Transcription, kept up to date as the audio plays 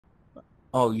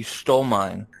Oh, you stole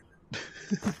mine.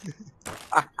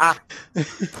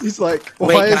 He's like,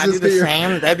 Wait, why can I is do this the here?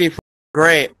 same? That'd be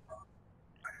great.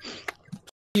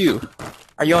 You.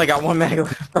 Oh, you only got one mag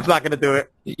left. I'm not gonna do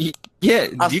it. Yeah,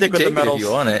 I'll you stick can with the take it if medals.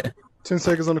 you want it. 10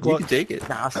 seconds on the You clock. can take it.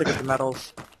 Nah, I'll stick with the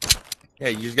medals. Yeah,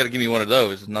 you just gotta give me one of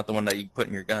those, not the one that you put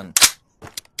in your gun.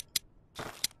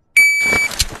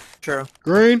 True.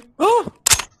 Green. Oh!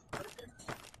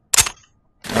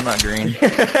 I'm not green.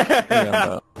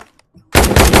 Yeah,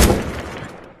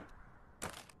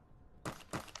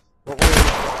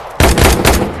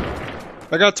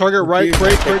 I got target right.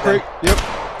 Crate. Yep.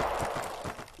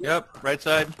 Yep, right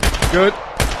side. Good.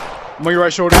 I'm on your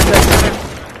right shoulder.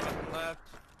 Left.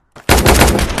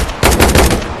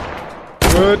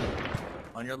 Good.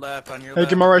 On your left, on your Hey, left.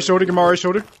 get my right shoulder. Get my right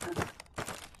shoulder.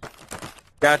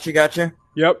 Gotcha.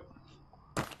 Yep.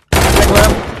 Take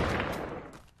left.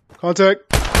 Contact.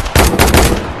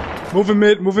 Moving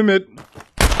mid.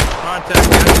 Contact,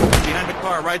 yeah. Behind the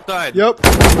car, right side. Yep.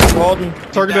 Holding.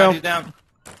 Target He's down. He's down.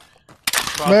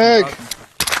 Crossing, Mag. crossing.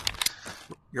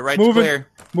 Your right's Moving. clear.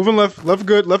 Moving left. Left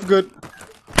good. On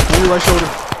your right shoulder.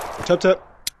 Tap.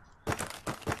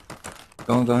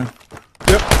 Going.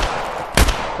 Yep.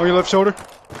 On your left shoulder.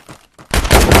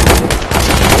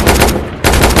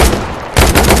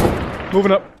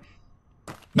 Moving up.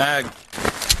 Mag.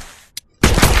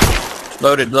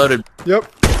 Loaded. Yep.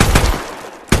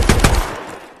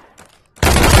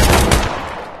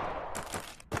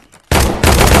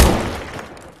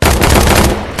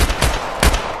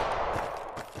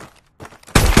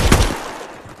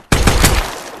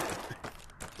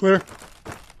 Clear.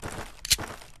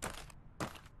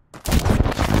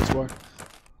 That's why.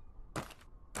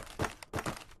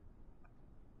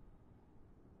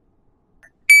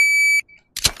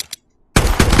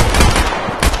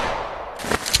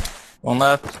 One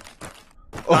left.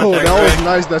 Oh, Contact that was right.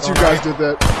 nice that you guys did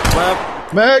that.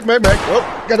 Left. Mag.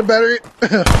 Oh, got a battery.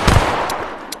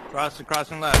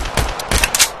 Crossing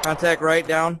left. Contact right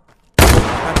down.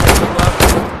 Contact left.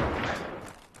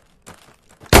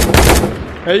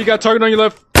 Hey, you got target on your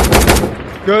left.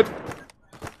 Good.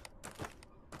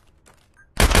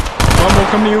 I'm gonna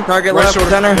come to you. Target right left, shoulder.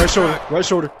 center. Right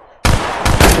shoulder.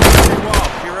 Your wall,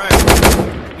 to your right.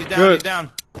 He's down, Good. he's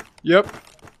down. Yep.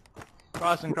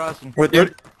 Crossing. With you.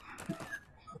 Ready.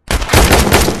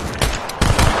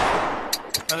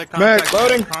 Another Mag. contact.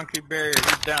 Loading. Concrete barrier,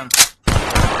 he's down.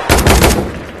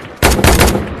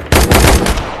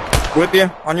 With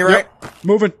you. On your Yep. right.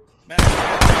 Moving. Mag.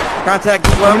 Contact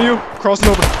Coming left. to you. Crossing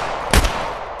over.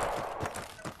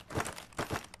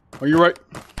 On your right.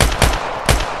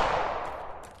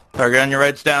 Target on your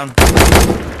right's down.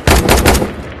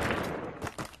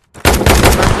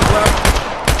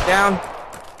 Left. Down.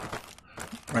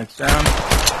 Right's down.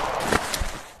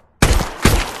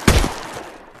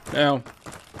 Down.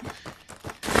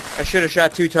 I should have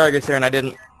shot 2 targets there and I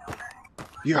didn't.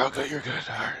 You're all good. All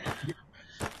right.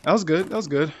 That was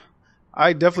good.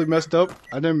 I definitely messed up.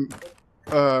 I didn't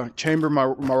chamber my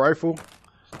rifle.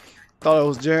 Thought it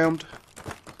was jammed.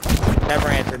 Never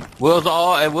answered.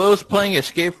 Will's playing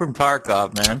Escape from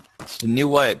Tarkov, man. It's the new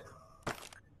wipe.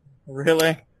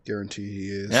 Really? Guarantee he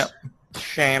is. Yep.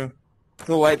 Shame.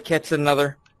 The white kit's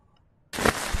another.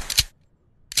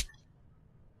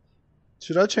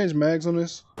 Should I change mags on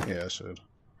this? Yeah, I should.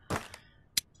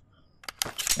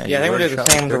 Yeah, I think we do the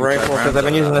same with the rifle because I've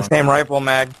been using the same rifle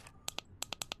mag.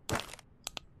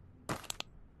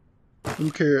 Let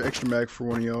me carry an extra mag for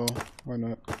one of y'all. Why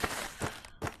not?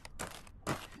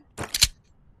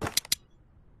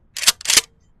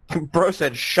 Bro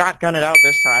said shotgun it out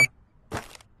this time.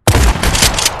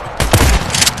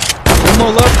 One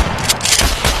more left.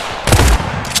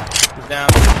 He's down.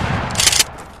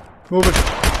 Moving.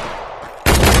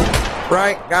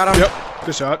 Right, got him. Yep.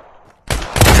 Good shot.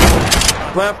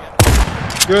 Left.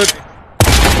 Good.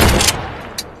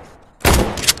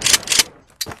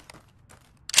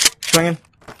 Swinging.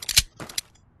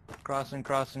 Crossing.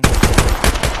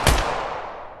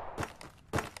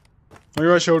 On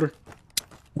your right shoulder.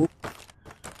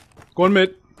 Going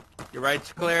mid. Your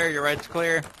right's clear.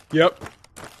 Yep.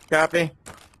 Copy.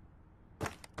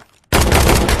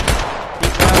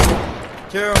 Keep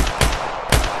left. 2.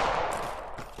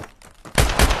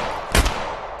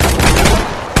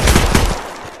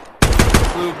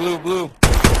 Blue.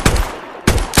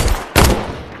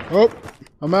 Oh,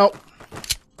 I'm out.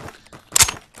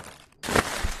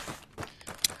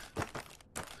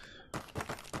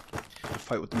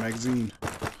 Fight with the magazine.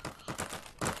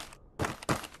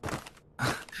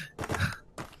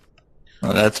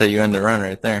 Well, that's how you end the run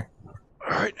right there.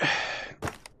 Alright,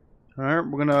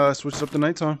 we're gonna switch it up to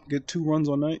nighttime. Get 2 runs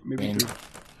on night, maybe Green. 3.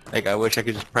 Like, I wish I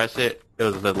could just press it. It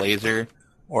was the laser.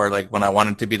 Or, like, when I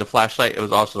wanted to be the flashlight, it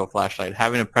was also the flashlight.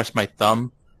 Having to press my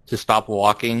thumb to stop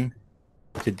walking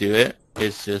to do it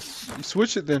is just... You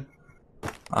switch it then.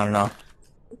 I don't know.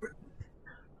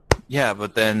 Yeah,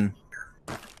 but then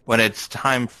when it's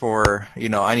time for, you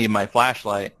know, I need my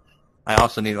flashlight, I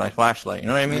also need my flashlight. You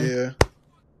know what I mean? Yeah.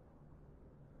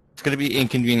 It's going to be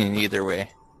inconvenient either way.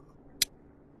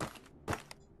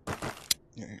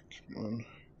 Yeah, come on.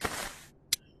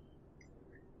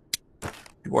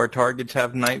 Do our targets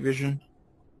have night vision?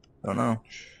 Don't know.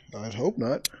 I'd hope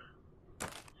not.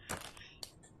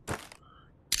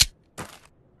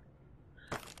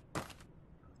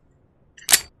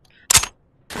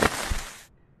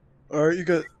 Alright, you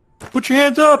got... Put your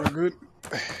hands up! You're good.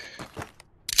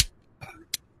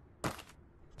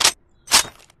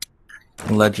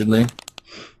 Allegedly.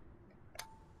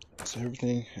 That's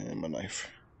everything, and my knife.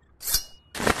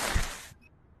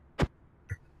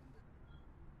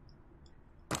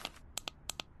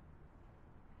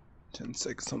 Ten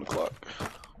seconds on the clock.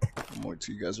 I'm waiting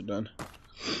till you guys are done.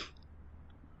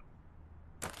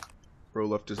 Bro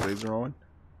left his laser on.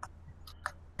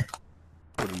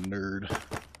 What a nerd.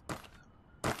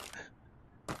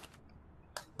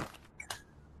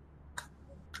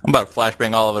 I'm about to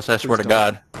flashbang all of us, I swear to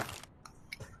God.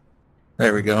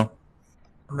 There we go.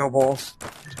 No balls.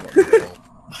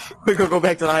 We could go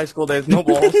back to the high school days. No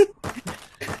balls.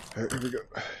 Alright, here we go.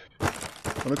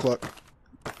 On the clock.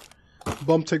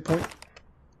 Bump, take point.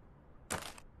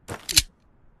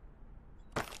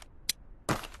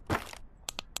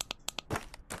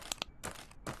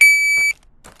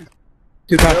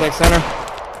 Two contact center.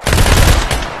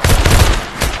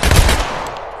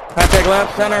 Contact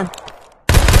left center.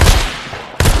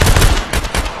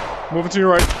 Moving to your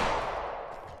right.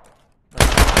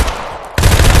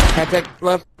 Contact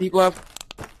left, deep left.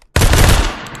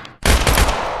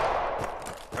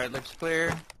 Right looks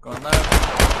clear. Going left.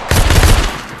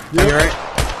 Yep. You're right.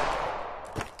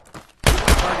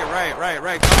 Target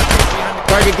right. Behind the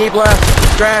Target deep left.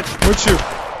 Scratch. With you.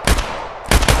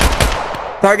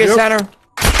 Target Yep. center.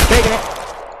 Taking it.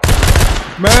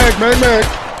 Mag.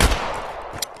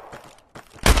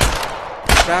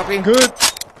 Copy. Good.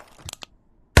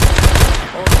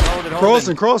 Hold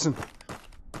it. Crossing.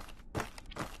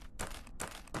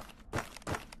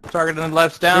 Target on the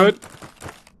left's down. Good.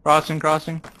 Crossing.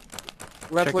 Left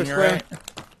Checking was your clear. right.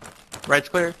 Right's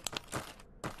clear.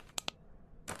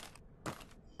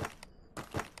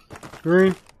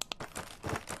 Green.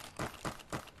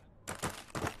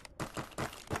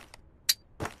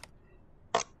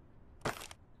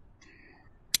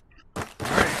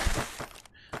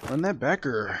 Alright. Run that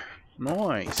backer.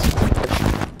 Nice.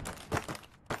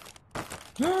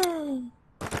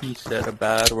 He said a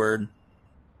bad word.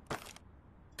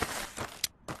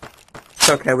 It's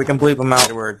okay, we can bleep them out.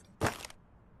 Bad word.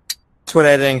 That's what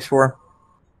editing's for.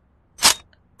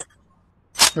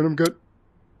 Hit him good.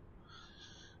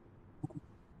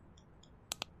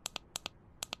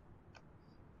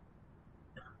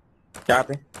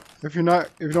 Copy. If you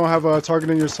don't have a target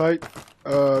in your sight,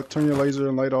 turn your laser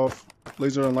and light off.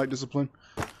 Laser and light discipline.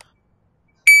 Here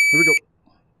we go.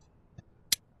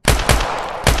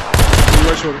 Your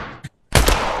right shoulder.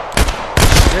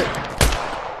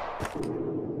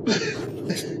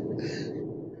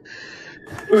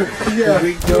 Yeah.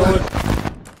 We go.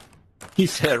 He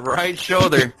said right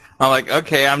shoulder. I'm like,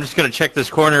 okay, I'm just gonna check this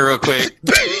corner real quick.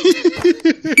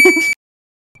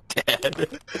 Dead.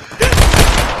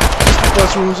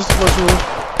 Just a flush rule.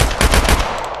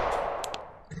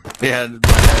 Yeah,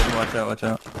 my head. Watch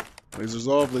out. Lasers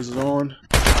off, lasers on.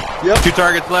 Two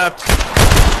targets left.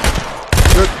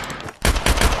 Good.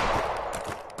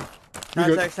 You're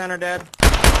good. Contact center dead.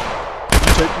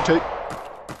 You take.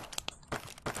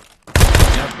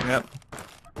 Yep.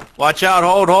 Watch out,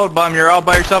 hold, bum. You're all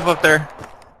by yourself up there.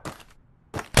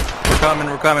 We're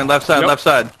coming. Left side.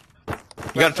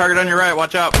 You got a target on your right.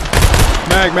 Watch out.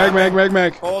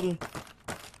 Mag. Holding.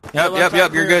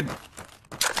 Yep. You're good.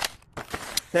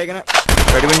 Taking it.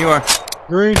 Ready when you are.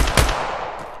 Green.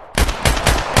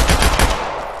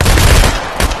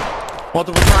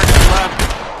 Multiple targets left.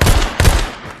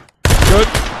 Good.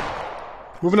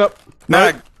 Moving up.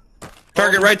 Mag.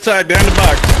 Target right side, behind the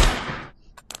box.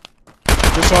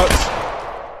 Good shots.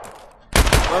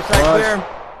 Left side Nice.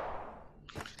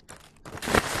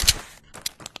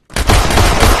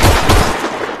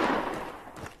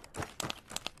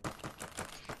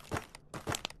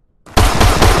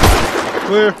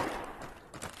 clear. Clear.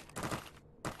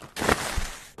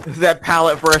 That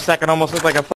pallet for a second almost looked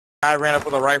like a guy ran up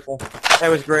with a rifle. That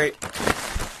was great.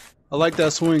 I like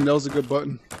that swing. That was a good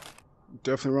button.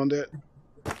 Definitely run that.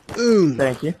 Boom.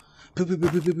 Thank you. Boom, boom, boom,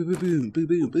 boom, boom, boom, boom,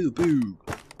 boom, boom, boom.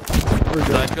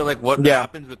 So I feel like what Yeah.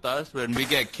 happens with us when we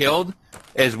get killed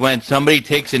is when somebody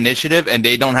takes initiative and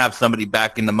they don't have somebody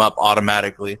backing them up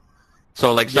automatically.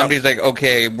 So like somebody's like,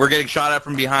 okay, we're getting shot at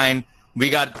from behind. We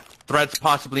got threats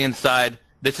possibly inside.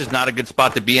 This is not a good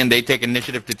spot to be in. They take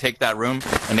initiative to take that room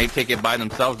and they take it by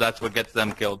themselves. That's what gets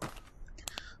them killed.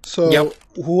 So Yep.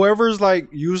 whoever's like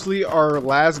usually our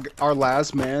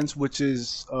last man's, which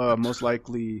is most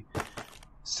likely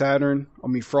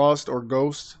Frost or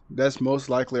Ghost. That's most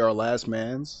likely our last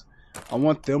man's. I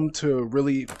want them to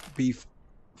really be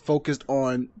focused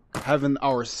on having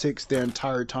our 6 the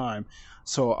entire time.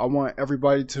 So I want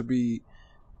everybody to be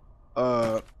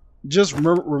just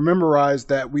memorize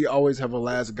that we always have a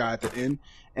last guy at the end.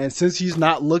 And since he's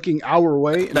not looking our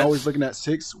way and always looking at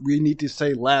 6, we need to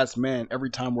say last man every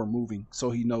time we're moving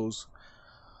so he knows.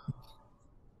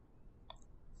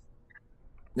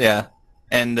 Yeah.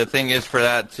 And the thing is for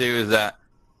that too is that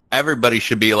everybody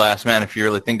should be a last man if you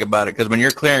really think about it. Because when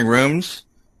you're clearing rooms,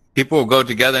 people will go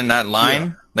together in that line.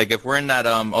 Yeah. Like if we're in that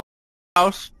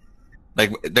house,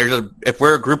 like if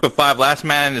we're a group of 5, last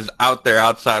man is out there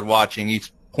outside watching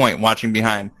each point, watching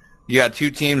behind. You got 2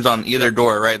 teams on either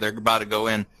door, right? They're about to go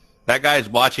in. That guy's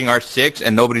watching our 6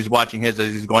 and nobody's watching his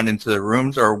as he's going into the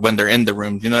rooms or when they're in the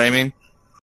rooms. You know what I mean?